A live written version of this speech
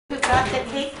got the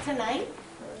cake tonight.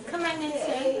 Come on and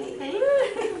say cake.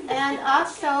 And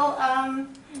also,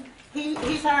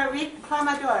 he's our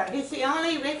reclamador. He's the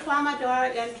only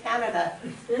reclamador in Canada.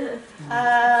 In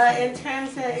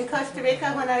Costa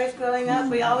Rica, when I was growing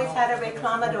up, we always had a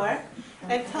reclamador.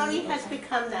 And Tony has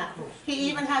become that. He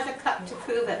even has a cup to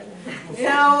prove it.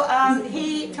 So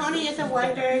Tony is a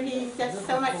wonder. He does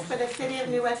so much for the city of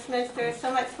New Westminster,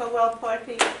 so much for World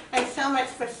Poetry, and so much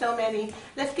for so many.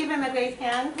 Let's give him a great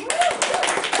hand.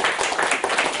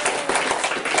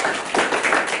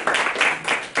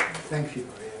 Thank you.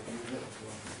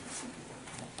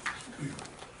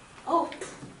 Oh.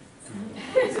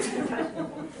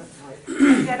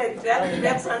 Get a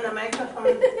grip on the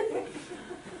microphone.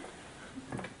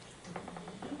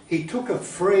 He took a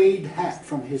frayed hat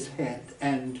from his head,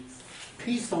 and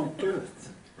peace on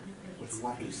earth was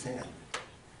what he said.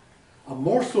 A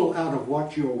morsel out of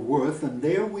what you're worth, and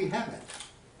there we have it.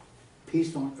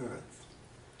 Peace on earth.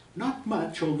 Not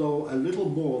much, although a little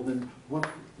more than what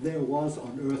there was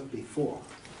on earth before.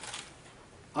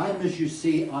 As you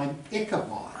see, I'm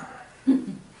Ichabod.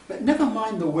 But never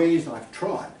mind the ways I've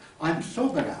trod. I'm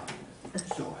sobered out,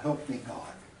 so help me God.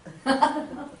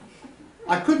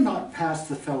 I could not pass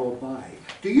the fellow by.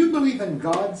 Do you believe in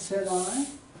God, said I?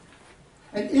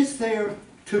 And is there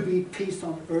to be peace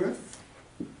on earth?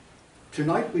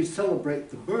 Tonight we celebrate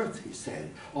the birth, he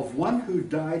said, of one who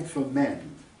died for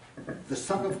men. The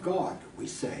Son of God, we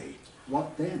say.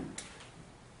 What then?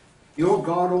 Your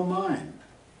God or mine?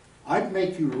 I'd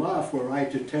make you laugh were I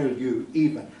to tell you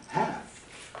even half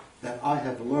that I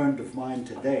have learned of mine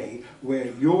today, where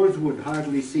yours would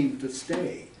hardly seem to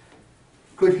stay.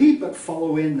 Could he but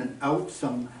follow in and out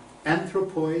some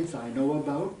anthropoids I know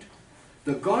about?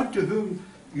 The God to whom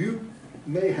you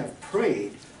may have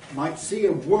prayed might see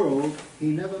a world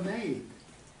he never made.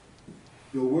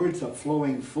 Your words are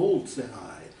flowing full, said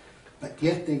I, but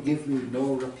yet they give me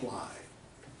no reply.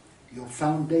 Your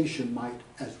foundation might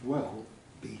as well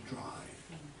be dry.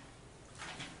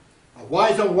 A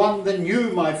wiser one than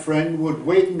you, my friend, would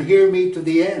wait and hear me to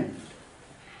the end.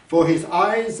 For his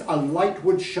eyes a light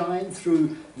would shine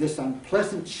through this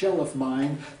unpleasant shell of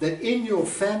mine, that in your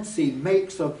fancy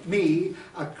makes of me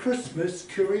a Christmas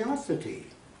curiosity.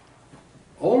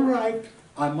 All right,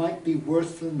 I might be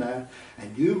worse than that,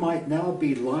 and you might now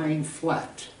be lying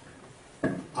flat.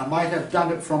 I might have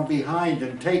done it from behind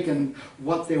and taken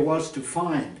what there was to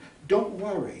find. Don't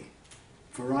worry,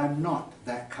 for I'm not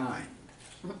that kind.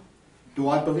 Do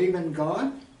I believe in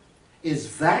God?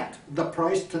 Is that the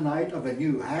price tonight of a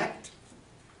new hat?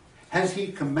 Has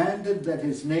he commanded that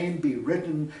his name be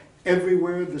written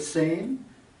everywhere the same?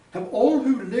 Have all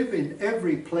who live in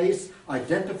every place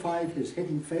identified his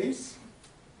hidden face?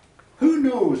 Who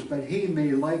knows but he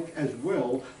may like as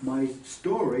well my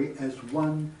story as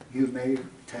one you may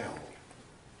tell.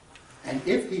 And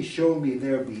if he show me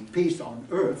there be peace on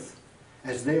earth,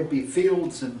 as there be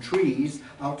fields and trees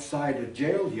outside a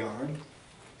jail yard,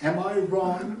 am I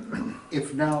wrong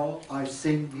if now I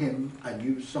sing him a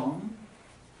new song?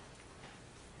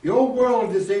 Your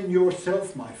world is in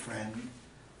yourself, my friend,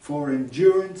 for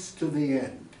endurance to the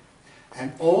end.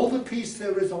 And all the peace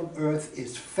there is on earth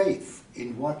is faith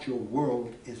in what your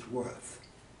world is worth.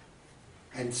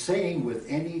 And saying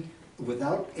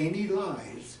without any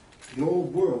lies, your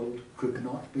world could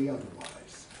not be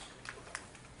otherwise.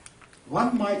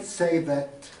 One might say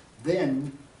that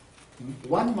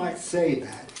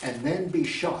and then be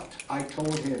shot. I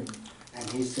told him, and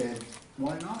he said,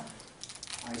 why not?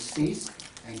 I ceased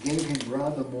and gave him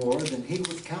rather more than he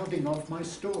was counting off my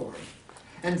store.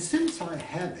 And since I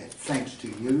have it, thanks to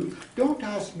you, don't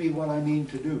ask me what I mean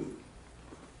to do.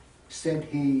 Said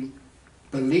he,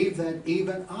 believe that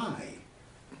even I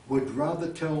would rather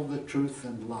tell the truth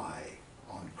than lie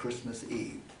on Christmas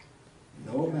Eve,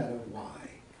 no matter why.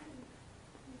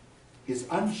 His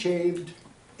unshaved,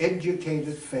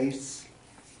 educated face,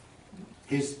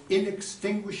 his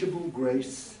inextinguishable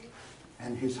grace,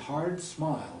 and his hard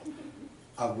smile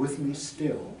are with me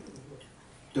still.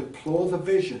 Deplore the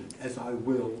vision as I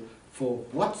will, for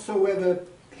whatsoever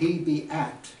he be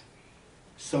at,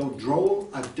 so droll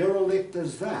a derelict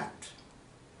as that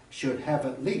should have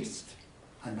at least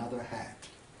another hat.